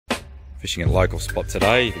Fishing at a local spot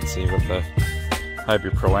today. You can see we've got the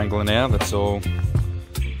Hobie Pro Angler now that's all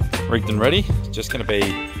rigged and ready. Just going to be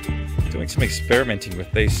doing some experimenting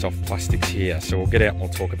with these soft plastics here. So we'll get out and we'll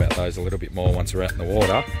talk about those a little bit more once we're out in the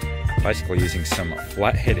water. Basically using some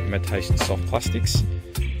Flathead imitation soft plastics.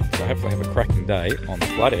 So hopefully have a cracking day on the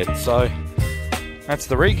Flathead. So that's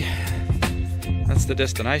the rig, that's the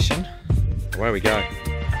destination, away we go.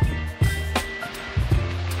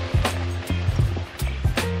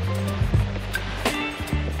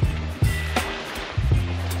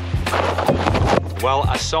 Well,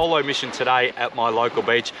 a solo mission today at my local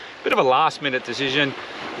beach. Bit of a last minute decision.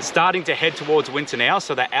 It's starting to head towards winter now,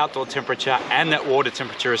 so the outdoor temperature and that water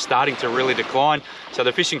temperature is starting to really decline. So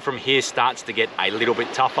the fishing from here starts to get a little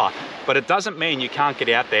bit tougher. But it doesn't mean you can't get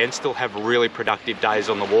out there and still have really productive days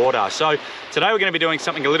on the water. So today we're going to be doing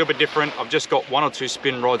something a little bit different. I've just got 1 or 2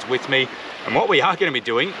 spin rods with me. And what we are going to be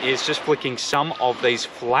doing is just flicking some of these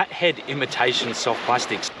Flathead imitation soft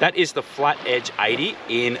plastics. That is the Flat Edge 80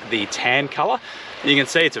 in the tan color. You can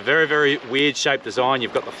see it's a very, very weird shaped design.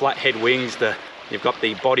 You've got the flathead wings, you've got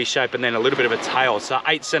the body shape, and then a little bit of a tail. So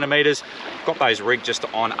 8 centimeters. Got those rigged just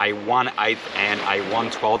on a 1/8 and a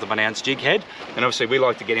 1/12 of an ounce jig head. And obviously we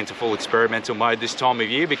like to get into full experimental mode this time of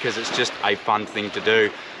year because it's just a fun thing to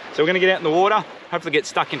do. So we're going to get out in the water, hopefully get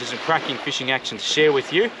stuck into some cracking fishing action to share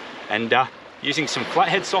with you, and using some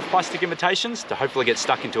Flathead soft plastic imitations to hopefully get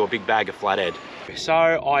stuck into a big bag of flathead.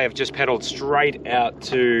 So I have just paddled straight out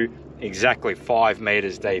to exactly 5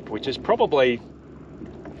 meters deep, which is probably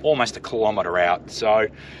almost 1 kilometer out. So,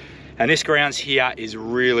 and this grounds here is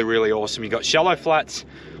really, really awesome. You've got shallow flats.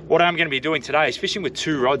 What I'm going to be doing today is fishing with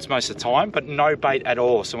 2 rods most of the time, but no bait at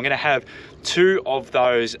all. So I'm going to have 2 of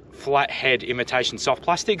those Flathead imitation soft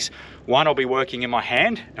plastics. One I'll be working in my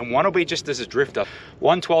hand, and one will be just as a drifter.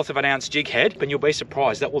 1/12 of an ounce jig head, but you'll be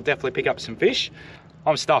surprised, that will definitely pick up some fish.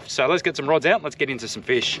 I'm stuffed, so let's get some rods out and let's get into some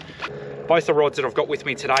fish. Both the rods that I've got with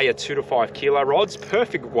me today are 2 to 5 kilo rods.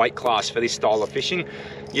 Perfect weight class for this style of fishing.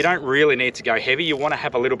 You don't really need to go heavy. You want to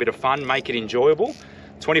have a little bit of fun, make it enjoyable.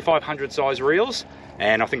 2500 size reels,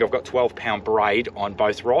 and I think I've got 12-pound braid on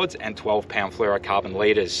both rods and 12-pound fluorocarbon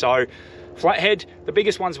leaders. So Flathead, the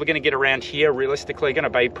biggest ones we're going to get around here realistically are going to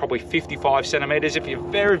be probably 55 centimeters. If you're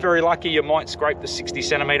very, very lucky, you might scrape the 60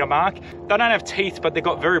 centimeter mark. They don't have teeth, but they've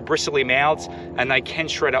got very bristly mouths and they can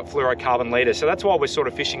shred up fluorocarbon leaders. So that's why we're sort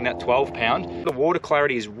of fishing that 12-pound. The water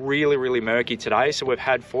clarity is really, really murky today. So we've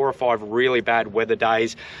had 4 or 5 really bad weather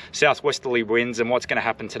days, southwesterly winds, and what's going to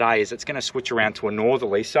happen today is it's going to switch around to a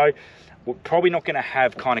northerly. So we're probably not going to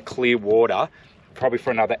have kind of clear water probably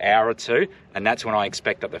for another hour or 2, and that's when I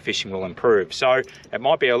expect that the fishing will improve. So it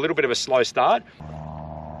might be a little bit of a slow start.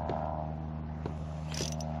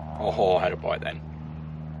 Oh, I had a bite then.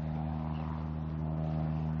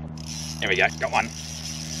 There we go, got one.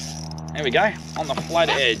 There we go, on the flat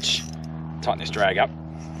edge. Tighten this drag up.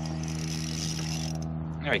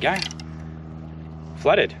 There we go.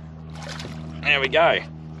 Flathead. There we go.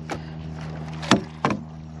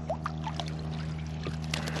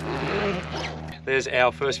 There's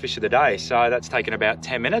our first fish of the day. So that's taken about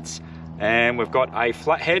 10 minutes and we've got a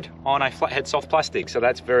flathead on a Flathead soft plastic. So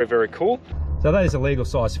that's very, very cool. So that is a legal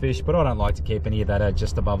size fish, but I don't like to keep any of that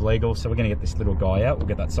just above legal. So we're gonna get this little guy out. We'll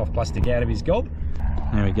get that soft plastic out of his gob.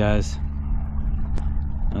 There he goes.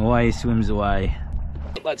 Away he swims away.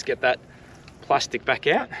 Let's get that plastic back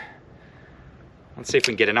out. Let's see if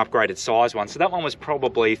we can get an upgraded size one. So that one was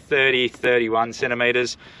probably 30, 31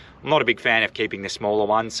 centimeters. I'm not a big fan of keeping the smaller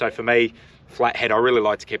ones. So for me, Flathead, I really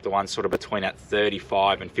like to keep the ones sort of between that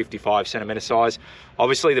 35 and 55 centimeter size.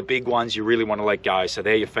 Obviously the big ones you really want to let go. So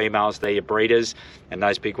they're your females, they're your breeders, and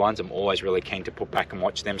those big ones I'm always really keen to put back and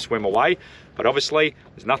watch them swim away. But obviously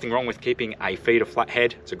there's nothing wrong with keeping a feeder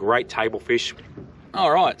Flathead. It's a great table fish.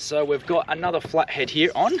 All right, so we've got another Flathead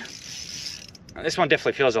here on. And this one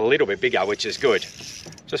definitely feels a little bit bigger, which is good.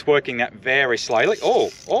 Just working that very slowly.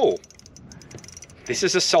 Oh, this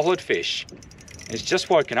is a solid fish. It's just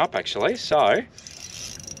woken up actually, so I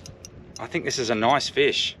think this is a nice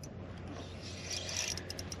fish.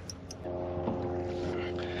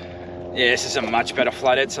 Yeah, this is a much better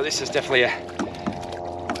flathead, so this is definitely a...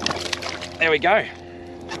 There we go.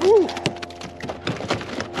 Woo.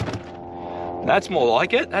 That's more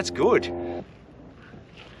like it, that's good.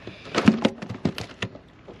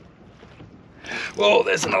 Whoa,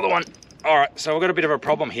 there's another one. All right, so we've got a bit of a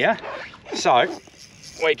problem here. So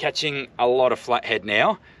we're catching a lot of flathead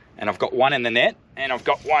now, and I've got one in the net and I've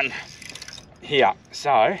got one here.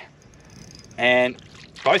 So, and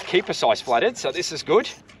both keeper size flathead, so this is good.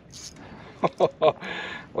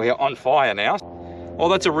 We are on fire now. Well,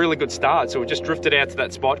 that's a really good start. So we just drifted out to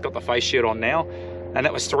that spot, got the face shield on now. and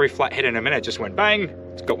that was 3 flathead in a minute. Just went bang,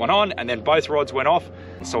 it's got one on, and then both rods went off.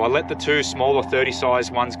 So I let the 2 smaller 30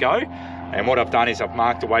 size ones go, and what I've done is I've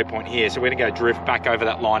marked a waypoint here. So we're gonna go drift back over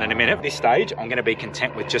that line in a minute. At this stage, I'm gonna be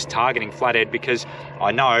content with just targeting flathead because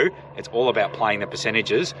I know it's all about playing the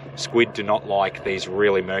percentages. Squid do not like these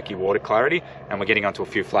really murky water clarity, and we're getting onto a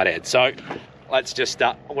few flathead. So let's just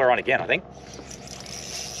start. We're on again, I think.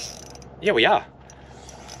 Yeah, we are.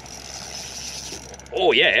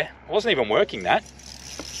 Oh yeah, I wasn't even working that.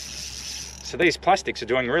 So these plastics are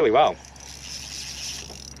doing really well.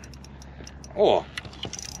 Oh,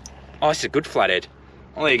 this is a good flathead.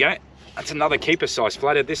 Well, there you go. That's another keeper size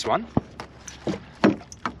flathead, this one.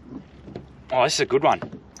 Oh, this is a good one.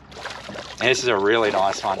 This is a really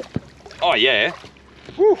nice one. Oh yeah.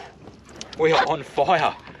 Woo. We are on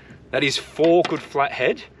fire. That is 4 good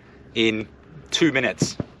flathead in 2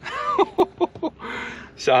 minutes.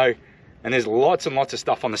 So, and there's lots and lots of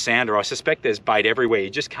stuff on the sounder. I suspect there's bait everywhere.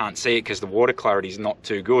 You just can't see it because the water clarity is not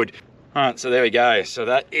too good. All right, so there we go. So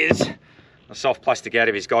that is the soft plastic out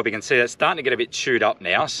of his gob. You can see that's starting to get a bit chewed up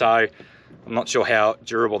now. So I'm not sure how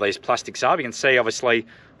durable these plastics are. But you can see, obviously,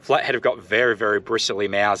 flathead have got very, very bristly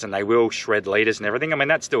mouths and they will shred leaders and everything. I mean,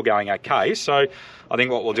 that's still going okay. So I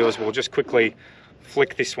think what we'll do is we'll just quickly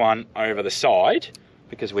flick this one over the side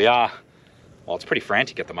because we are, well, it's pretty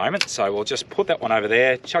frantic at the moment. So we'll just put that one over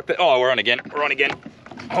there, chuck that. Oh, we're on again. We're on again.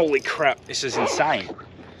 Holy crap, this is insane.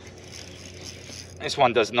 This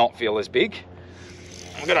one does not feel as big.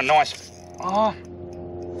 We've got a nice,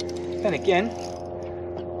 then again,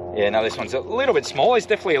 yeah, no, this one's a little bit small. It's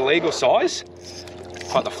definitely a legal size,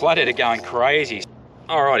 but the flathead are going crazy.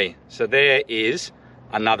 Alrighty, so there is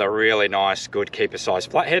another really nice, good keeper size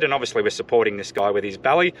flathead, and obviously we're supporting this guy with his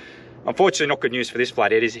belly. Unfortunately, not good news for this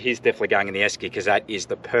flathead is he's definitely going in the esky because that is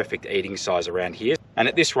the perfect eating size around here. And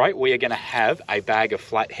at this rate, we are going to have a bag of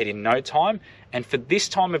flathead in no time. And for this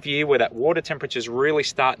time of year where that water temperature is really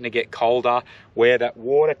starting to get colder, where that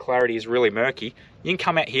water clarity is really murky, you can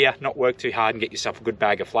come out here, not work too hard and get yourself a good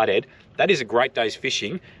bag of flathead. That is a great day's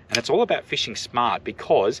fishing, and it's all about fishing smart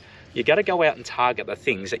because you got to go out and target the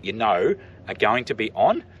things that you know are going to be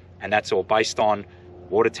on, and that's all based on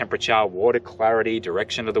water temperature, water clarity,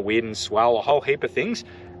 direction of the wind, swell, a whole heap of things.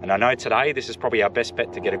 And I know today this is probably our best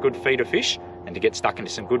bet to get a good feed of fish and to get stuck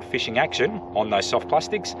into some good fishing action on those soft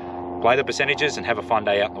plastics, play the percentages and have a fun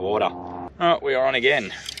day out in the water. All right, we are on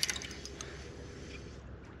again.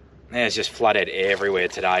 There's just flathead everywhere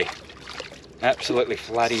today. Absolutely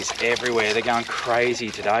flatties everywhere. They're going crazy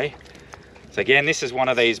today. So again, this is one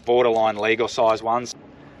of these borderline legal size ones.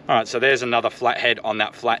 All right, so there's another flathead on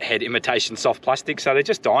that flathead imitation soft plastic. So they're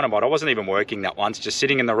just dynamite. I wasn't even working that once, just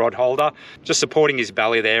sitting in the rod holder, just supporting his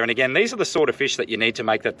belly there. And again, these are the sort of fish that you need to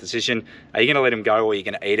make that decision. Are you going to let him go or are you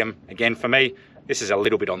going to eat him? Again, for me, this is a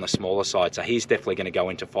little bit on the smaller side. So he's definitely going to go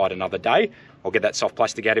into fight another day. I'll get that soft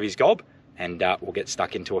plastic out of his gob and we'll get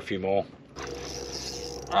stuck into a few more.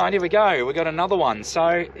 All right, here we go. We got another one.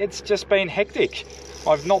 So it's just been hectic.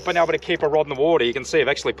 I've not been able to keep a rod in the water. You can see I've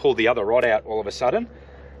actually pulled the other rod out all of a sudden.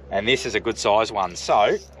 And this is a good size one.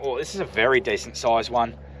 So, this is a very decent size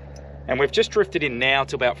one. And we've just drifted in now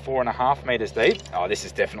to about 4.5 meters deep. Oh, this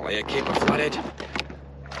is definitely a keeper flathead.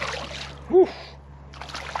 Whew.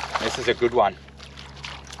 This is a good one.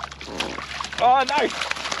 Oh no!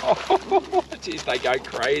 Oh, geez, they go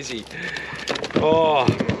crazy. Oh,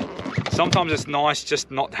 sometimes it's nice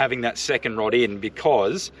just not having that second rod in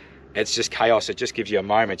because it's just chaos. It just gives you a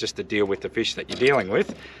moment just to deal with the fish that you're dealing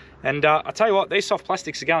with. And I tell you what, these soft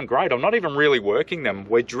plastics are going great. I'm not even really working them.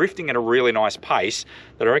 We're drifting at a really nice pace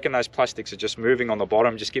that I reckon those plastics are just moving on the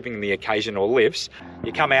bottom, just giving them the occasional lifts.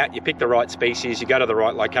 You come out, you pick the right species, you go to the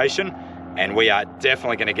right location, and we are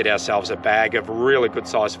definitely going to get ourselves a bag of really good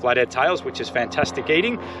sized flathead tails, which is fantastic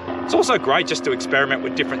eating. It's also great just to experiment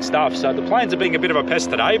with different stuff. So the planes are being a bit of a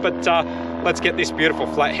pest today, but let's get this beautiful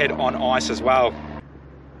flathead on ice as well.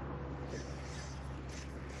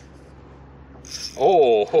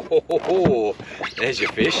 Oh, there's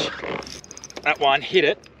your fish. That one hit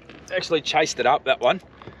it, actually chased it up, that one.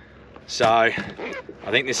 So I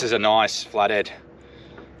think this is a nice flathead.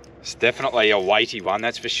 It's definitely a weighty one,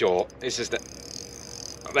 that's for sure. This is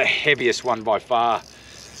the heaviest one by far.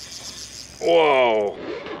 Whoa.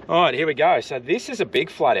 All right, here we go. So this is a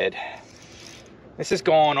big flathead. This has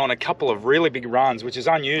gone on a couple of really big runs, which is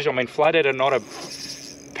unusual. I mean, flathead are not a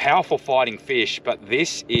powerful fighting fish, but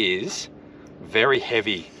this is very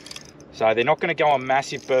heavy. So they're not going to go on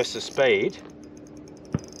massive bursts of speed.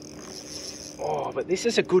 Oh, but this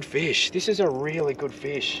is a good fish. This is a really good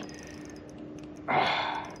fish.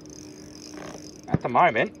 At the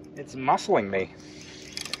moment, it's muscling me.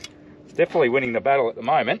 It's definitely winning the battle at the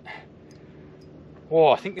moment. Oh,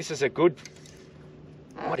 I think this is a good,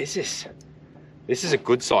 what is this? This is a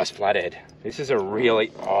good size flathead. This is a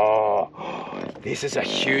really, oh, this is a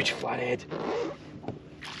huge flathead.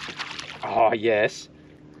 Oh, yes.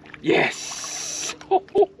 Yes.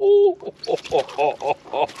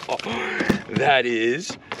 That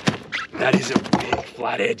is a big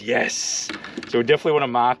flathead, yes. So we definitely want to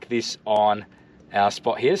mark this on our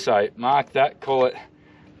spot here. So mark that, call it.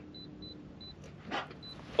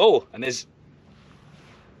 Oh, and there's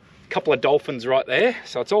a couple of dolphins right there.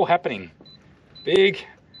 So it's all happening. Big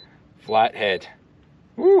flathead.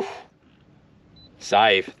 Woo.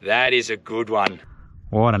 Save. That is a good one.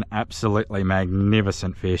 What an absolutely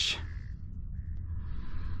magnificent fish.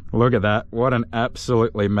 Look at that. What an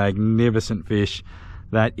absolutely magnificent fish.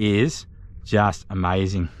 That is just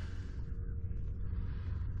amazing.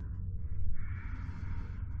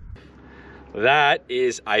 That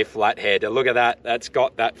is a flathead. Look at that. That's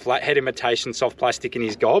got that flathead imitation soft plastic in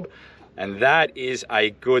his gob. And that is a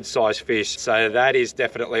good size fish. So that is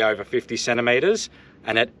definitely over 50 centimeters.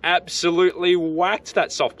 And it absolutely whacked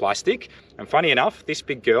that soft plastic. And funny enough, this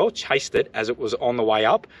big girl chased it as it was on the way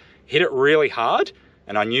up, hit it really hard.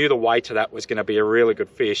 And I knew the weight of that was going to be a really good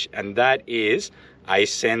fish. And that is a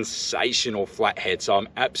sensational flathead. So I'm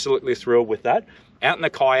absolutely thrilled with that. Out in the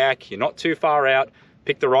kayak, you're not too far out.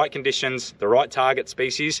 Pick the right conditions, the right target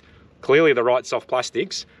species, clearly the right soft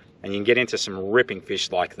plastics, and you can get into some ripping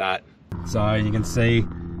fish like that. So you can see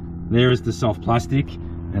there is the soft plastic,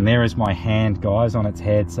 and there is my hand, guys, on its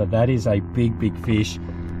head. So that is a big, big fish.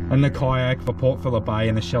 And the kayak for Port Phillip Bay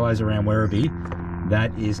and the shallows around Werribee,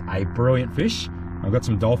 that is a brilliant fish. I've got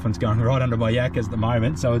some dolphins going right under my yakas at the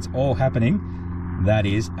moment, so it's all happening. That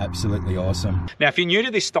is absolutely awesome. Now, if you're new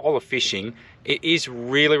to this style of fishing, it is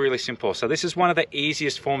really, really simple. So this is one of the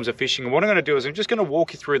easiest forms of fishing. And what I'm going to do is I'm just going to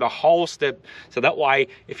walk you through the whole step. So that way,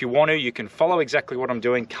 if you want to, you can follow exactly what I'm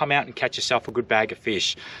doing, come out and catch yourself a good bag of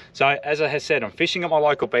fish. So as I have said, I'm fishing at my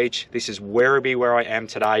local beach. This is Werribee where I am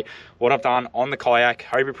today. What I've done on the kayak,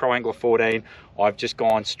 Hobie Pro Angler 14, I've just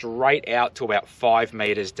gone straight out to about 5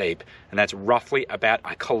 meters deep. And that's roughly about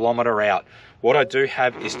 1 kilometer out. What I do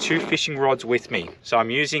have is 2 fishing rods with me. So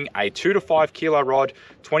I'm using a 2 to 5 kilo rod,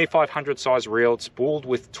 2500 size reel, spooled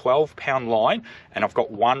with 12-pound line, and I've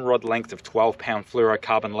got 1 rod length of 12-pound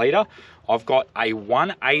fluorocarbon leader. I've got a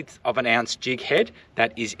 1/8 of an ounce jig head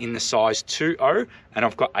that is in the size 2.0, and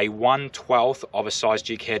I've got a 1/12 of a size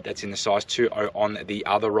jig head that's in the size 2.0 on the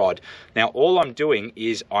other rod. Now all I'm doing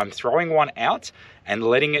is I'm throwing one out and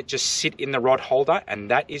letting it just sit in the rod holder, and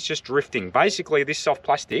that is just drifting. Basically this soft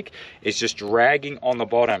plastic is just dragging on the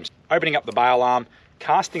bottom. Opening up the bail arm,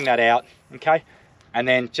 casting that out, okay, and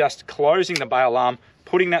then just closing the bail arm,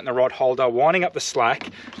 putting that in the rod holder, winding up the slack.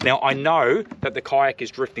 Now I know that the kayak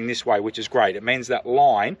is drifting this way, which is great. It means that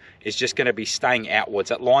line is just going to be staying outwards.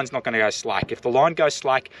 That line's not going to go slack. If the line goes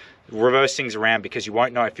slack, reverse things around because you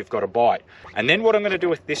won't know if you've got a bite. And then what I'm going to do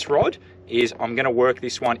with this rod is I'm going to work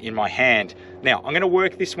this one in my hand. Now I'm going to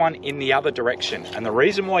work this one in the other direction. And the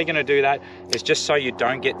reason why you're going to do that is just so you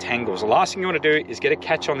don't get tangles. The last thing you want to do is get a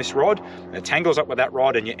catch on this rod, and it tangles up with that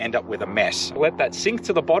rod and you end up with a mess. Let that sink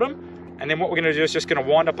to the bottom. And then what we're going to do is just going to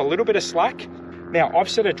wind up a little bit of slack. Now, I've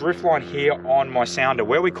set a drift line here on my sounder.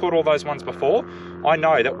 Where we caught all those ones before, I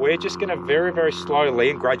know that we're just going to very, very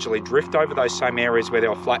slowly and gradually drift over those same areas where they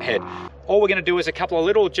were flathead. All we're going to do is a couple of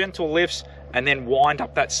little gentle lifts and then wind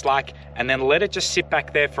up that slack and then let it just sit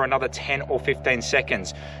back there for another 10 or 15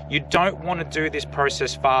 seconds. You don't want to do this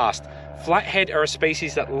process fast. Flathead are a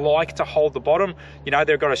species that like to hold the bottom. You know,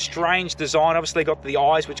 they've got a strange design. Obviously got the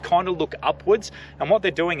eyes which kind of look upwards, and what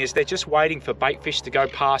they're doing is they're just waiting for bait fish to go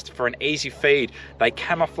past for an easy feed. They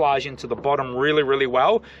camouflage into the bottom really, really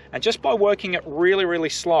well, and just by working it really, really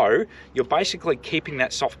slow, you're basically keeping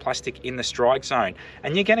that soft plastic in the strike zone,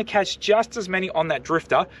 and you're going to catch just as many on that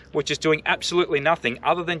drifter, which is doing absolutely nothing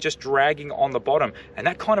other than just dragging on the bottom. And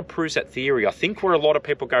that kind of proves that theory. I think where a lot of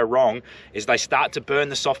people go wrong is they start to burn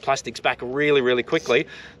the soft plastics back really, really quickly.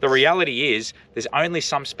 The reality is there's only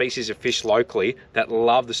some species of fish locally that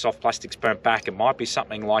love the soft plastics burnt back. It might be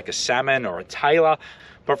something like a salmon or a tailor,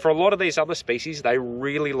 but for a lot of these other species, they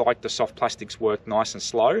really like the soft plastics work nice and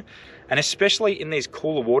slow. And especially in these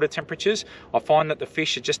cooler water temperatures, I find that the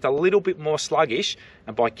fish are just a little bit more sluggish,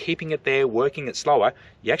 and by keeping it there, working it slower,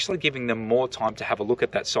 you're actually giving them more time to have a look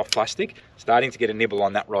at that soft plastic. Starting to get a nibble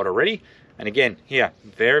on that rod already. And again, here,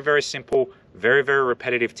 very, very simple, very, very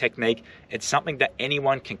repetitive technique. It's something that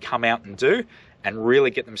anyone can come out and do and really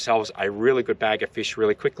get themselves a really good bag of fish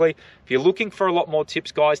really quickly. If you're looking for a lot more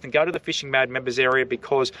tips, guys, then go to the Fishing Mad members area,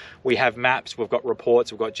 because we have maps, we've got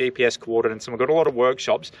reports, we've got GPS coordinates, and we've got a lot of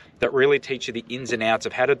workshops that really teach you the ins and outs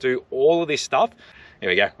of how to do all of this stuff. Here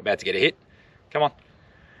we go, about to get a hit. Come on.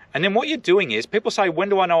 And then what you're doing is, people say, when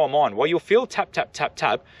do I know I'm on? Well, you'll feel tap, tap, tap,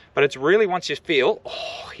 tap, but it's really once you feel,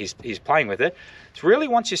 oh, he's playing with it. It's really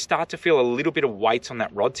once you start to feel a little bit of weight on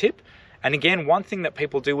that rod tip. And again, one thing that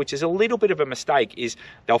people do, which is a little bit of a mistake, is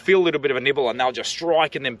they'll feel a little bit of a nibble and they'll just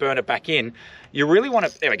strike and then burn it back in. You really want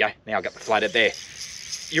to, there we go, now I've got the flathead there.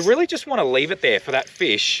 You really just want to leave it there for that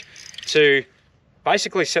fish to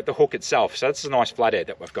basically set the hook itself. So that's a nice flathead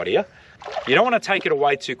that we've got here. You don't want to take it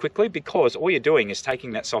away too quickly because all you're doing is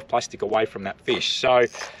taking that soft plastic away from that fish. So,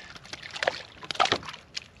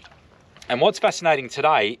 and what's fascinating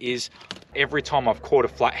today is every time I've caught a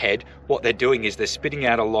flathead, what they're doing is they're spitting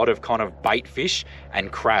out a lot of kind of bait fish and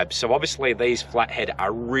crabs. So obviously these flathead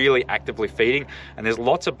are really actively feeding, and there's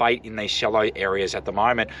lots of bait in these shallow areas at the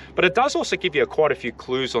moment. But it does also give you quite a few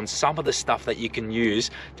clues on some of the stuff that you can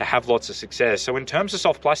use to have lots of success. So in terms of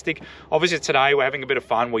soft plastic, obviously today we're having a bit of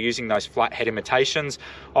fun. We're using those flathead imitations.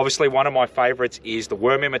 Obviously one of my favorites is the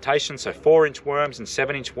worm imitation. So 4-inch worms and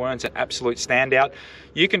 7-inch worms, an absolute standout.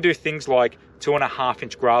 You can do things like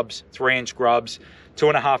 2.5-inch grubs, 3-inch grubs,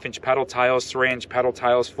 2.5-inch paddle tails, 3-inch paddle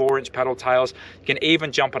tails, 4-inch paddle tails. You can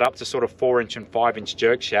even jump it up to sort of 4-inch and 5-inch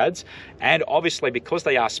jerk shads. And obviously because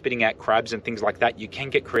they are spitting out crabs and things like that, you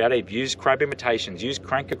can get creative. Use crab imitations, use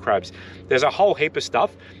cranker crabs. There's a whole heap of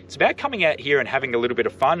stuff. It's about coming out here and having a little bit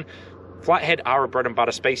of fun. Flathead are a bread and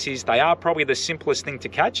butter species. They are probably the simplest thing to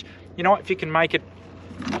catch. You know what, if you can make it,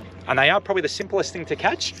 and they are probably the simplest thing to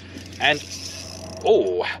catch. And,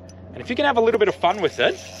 oh, and if you can have a little bit of fun with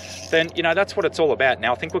it, then, you know, that's what it's all about.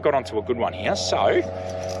 Now, I think we've got onto a good one here. So,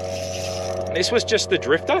 this was just the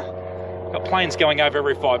drifter. Got planes going over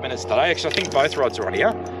every 5 minutes today. Actually, I think both rods are on here.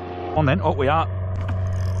 On then, oh, we are.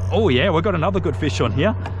 Oh, yeah, we've got another good fish on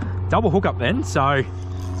here. Double hook up then, so.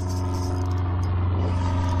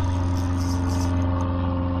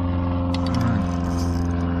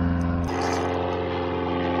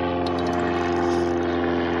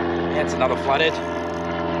 That's another flathead.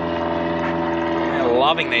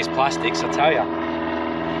 Loving these plastics, I tell you.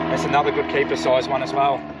 That's another good keeper size one as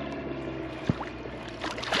well.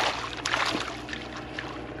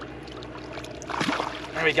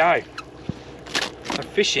 There we go. The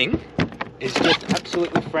fishing is just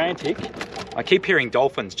absolutely frantic. I keep hearing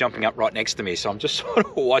dolphins jumping up right next to me, so I'm just sort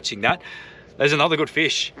of watching that. There's another good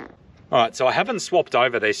fish. All right, so I haven't swapped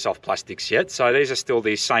over these soft plastics yet, so these are still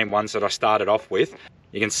these same ones that I started off with.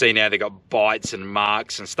 You can see now they've got bites and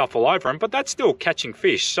marks and stuff all over them, but that's still catching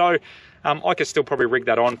fish. So I could still probably rig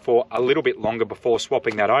that on for a little bit longer before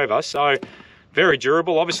swapping that over. So very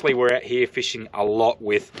durable. Obviously, we're out here fishing a lot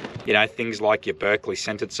with, you know, things like your Berkeley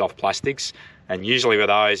scented soft plastics. And usually with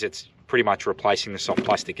those, it's pretty much replacing the soft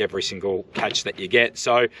plastic every single catch that you get.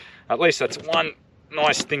 So at least that's one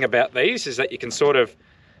nice thing about these, is that you can sort of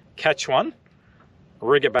catch one,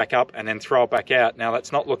 rig it back up and then throw it back out. Now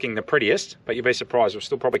that's not looking the prettiest, but you'd be surprised, we'll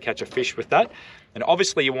still probably catch a fish with that. And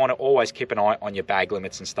obviously you want to always keep an eye on your bag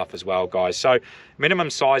limits and stuff as well, guys. So minimum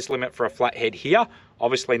size limit for a flathead here,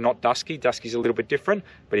 obviously not dusky. Dusky's a little bit different,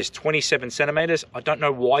 but it's 27 centimeters. I don't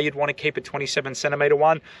know why you'd want to keep a 27 centimeter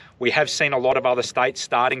one. We have seen a lot of other states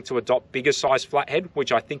starting to adopt bigger size flathead,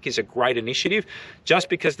 which I think is a great initiative. Just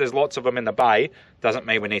because there's lots of them in the bay doesn't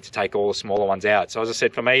mean we need to take all the smaller ones out. So as I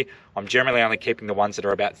said, for me, I'm generally only keeping the ones that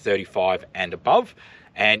are about 35 and above.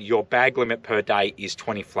 And your bag limit per day is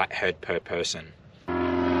 20 flathead per person.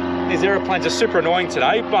 These aeroplanes are super annoying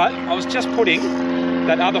today, but I was just putting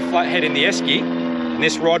that other flathead in the esky, and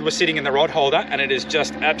this rod was sitting in the rod holder, and it is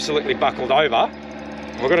just absolutely buckled over.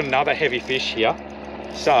 We've got another heavy fish here.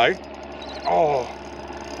 So, oh,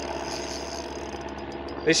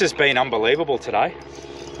 this has been unbelievable today.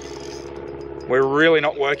 We're really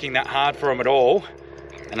not working that hard for them at all,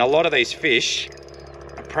 and a lot of these fish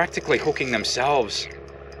are practically hooking themselves.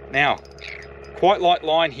 Now, quite light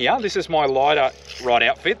line here. This is my lighter rod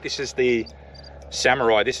outfit. This is the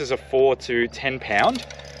Samurai. This is a 4 to 10 pound,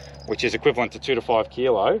 which is equivalent to 2 to 5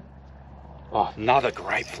 kilo. Oh, another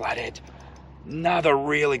great flathead. Another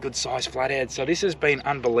really good size flathead. So this has been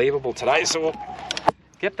unbelievable today. So we'll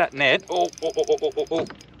get that net. Oh.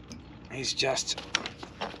 He's just,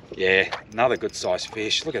 yeah, another good size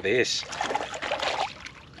fish. Look at this.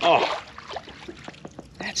 Oh,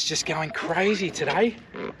 that's just going crazy today.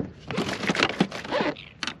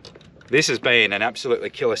 This has been an absolutely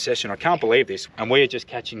killer session. I can't believe this. And we are just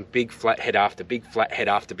catching big flathead after big flathead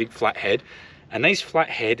after big flathead. And these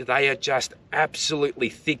flathead, they are just absolutely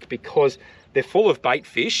thick because they're full of bait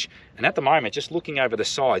fish. And at the moment, just looking over the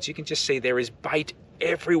sides, you can just see there is bait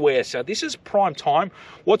everywhere. So this is prime time.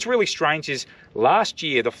 What's really strange is last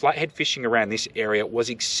year, the flathead fishing around this area was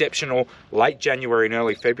exceptional, late January and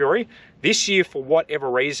early February. This year, for whatever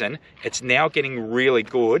reason, it's now getting really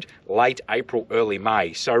good late April, early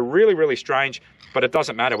May. So really, really strange, but it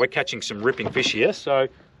doesn't matter. We're catching some ripping fish here. So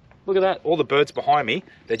look at that, all the birds behind me,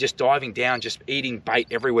 they're just diving down, just eating bait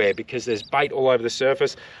everywhere because there's bait all over the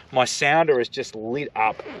surface. My sounder is just lit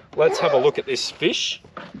up. Let's have a look at this fish.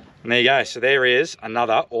 And there you go, so there is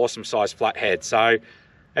another awesome sized flathead. So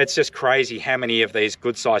it's just crazy how many of these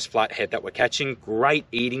good sized flathead that we're catching. Great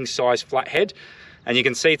eating size flathead. And you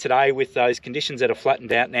can see today with those conditions that are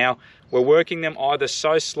flattened out now, we're working them either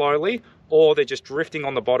so slowly or they're just drifting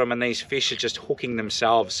on the bottom and these fish are just hooking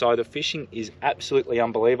themselves. So the fishing is absolutely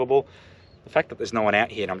unbelievable. The fact that there's no one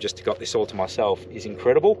out here and I've just got this all to myself is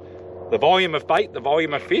incredible. The volume of bait, the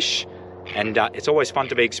volume of fish, and it's always fun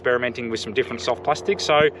to be experimenting with some different soft plastics.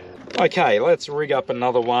 So, okay, let's rig up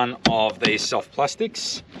another one of these soft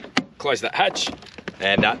plastics. Close that hatch.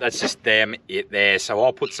 And that's just them there. So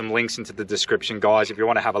I'll put some links into the description, guys, if you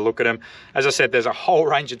want to have a look at them. As I said, there's a whole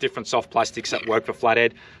range of different soft plastics that work for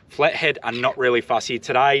flathead. Flathead are not really fussy.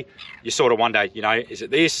 Today, you sort of wonder, you know, is it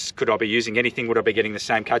this? Could I be using anything? Would I be getting the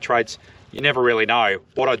same catch rates? You never really know.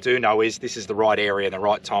 What I do know is this is the right area and the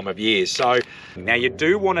right time of year. So now you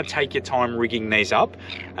do want to take your time rigging these up.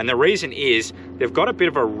 And the reason is they've got a bit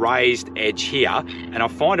of a raised edge here. And I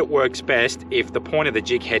find it works best if the point of the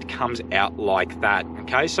jig head comes out like that.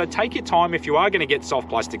 Okay, so take your time if you are going to get soft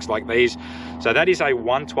plastics like these. So that is a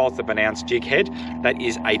 1/12 of an ounce jig head. That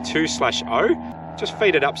is a 2/0. Just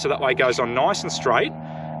feed it up so that way it goes on nice and straight.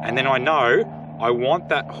 And then I know I want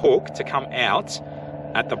that hook to come out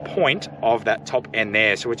at the point of that top end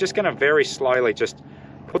there. So we're just going to very slowly just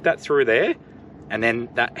put that through there, and then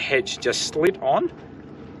that hedge just slid on,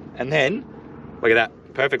 and then look at that,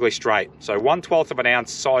 perfectly straight. So 1/12 of an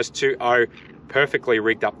ounce, size 2/0, perfectly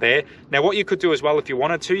rigged up there. Now what you could do as well if you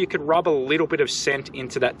wanted to, you could rub a little bit of scent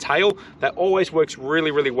into that tail. That always works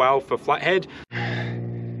really, really well for flathead.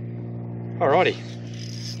 Alrighty,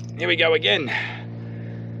 here we go again.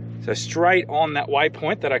 So straight on that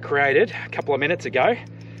waypoint that I created a couple of minutes ago,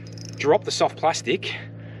 drop the soft plastic,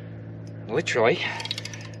 literally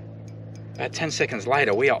about 10 seconds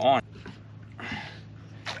later we are on.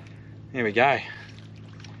 Here we go.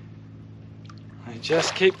 They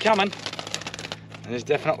just keep coming. There's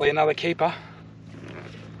definitely another keeper.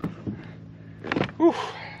 Whew.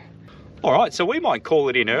 All right, so we might call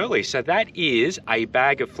it in early. So that is a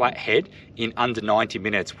bag of flathead in under 90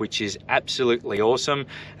 minutes, which is absolutely awesome.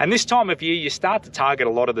 And this time of year, you start to target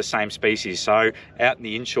a lot of the same species. So out in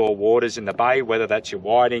the inshore waters in the bay, whether that's your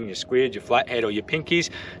whiting, your squid, your flathead, or your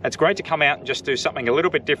pinkies, it's great to come out and just do something a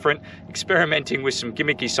little bit different, experimenting with some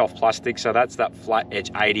gimmicky soft plastic. So that's that Flat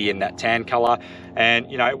Edge 80 in that tan color. And,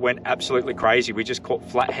 you know, it went absolutely crazy. We just caught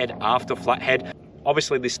flathead after flathead.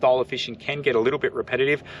 Obviously, this style of fishing can get a little bit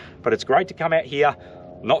repetitive, but it's great to come out here,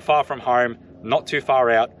 not far from home, not too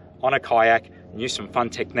far out, on a kayak, and use some fun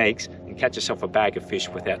techniques and catch yourself a bag of fish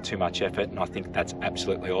without too much effort, and I think that's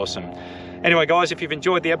absolutely awesome. Anyway, guys, if you've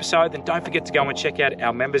enjoyed the episode, then don't forget to go and check out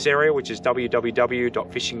our members area, which is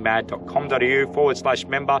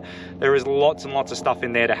www.fishingmad.com.au/member. There is lots and lots of stuff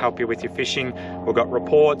in there to help you with your fishing. We've got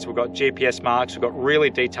reports, we've got GPS marks, we've got really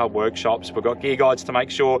detailed workshops, we've got gear guides to make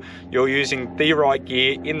sure you're using the right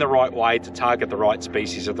gear in the right way to target the right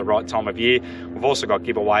species at the right time of year. We've also got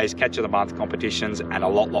giveaways, catch of the month competitions, and a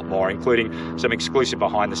lot more, including some exclusive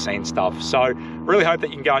behind the scenes stuff. So really hope that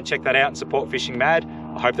you can go and check that out and support Fishing Mad.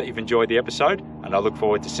 I hope that you've enjoyed the episode, and I look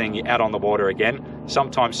forward to seeing you out on the water again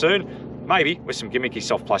sometime soon, maybe with some gimmicky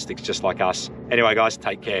soft plastics just like us. Anyway, guys,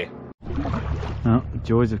 take care. Well, the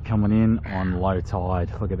joys of coming in on low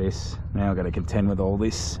tide. Look at this. Now I've got to contend with all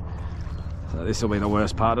this. So this will be the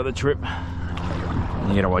worst part of the trip. And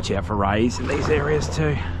you got to watch out for rays in these areas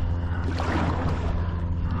too.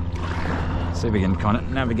 See if we can kind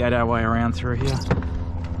of navigate our way around through here.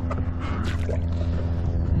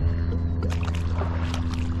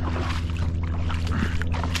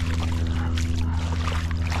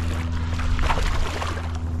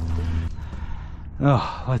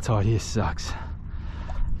 Oh, low tide here sucks.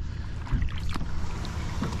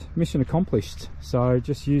 Mission accomplished. So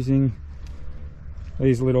just using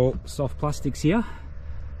these little soft plastics here,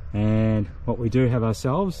 and what we do have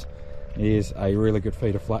ourselves is a really good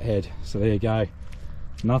feeder flathead. So there you go,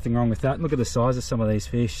 nothing wrong with that. Look at the size of some of these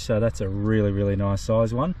fish. So that's a really nice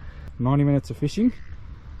size one. 90 minutes of fishing,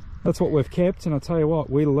 that's what we've kept. And I'll tell you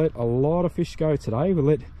what, we let a lot of fish go today. We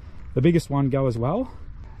let the biggest one go as well.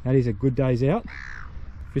 That is a good day's out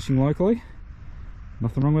fishing locally.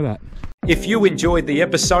 Nothing wrong with that. If you enjoyed the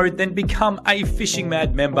episode, then become a Fishing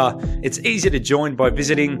Mad member. It's easy to join by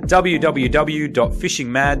visiting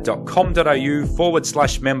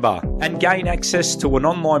www.fishingmad.com.au/member and gain access to an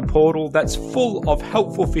online portal that's full of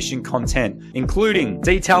helpful fishing content, including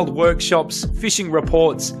detailed workshops, fishing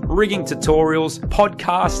reports, rigging tutorials,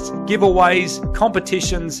 podcasts, giveaways,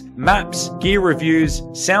 competitions, maps, gear reviews,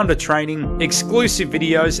 sounder training, exclusive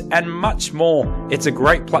videos, and much more. It's a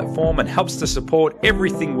great platform and helps to support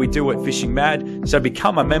everything we do at Fishing Mad, so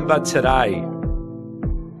become a member today.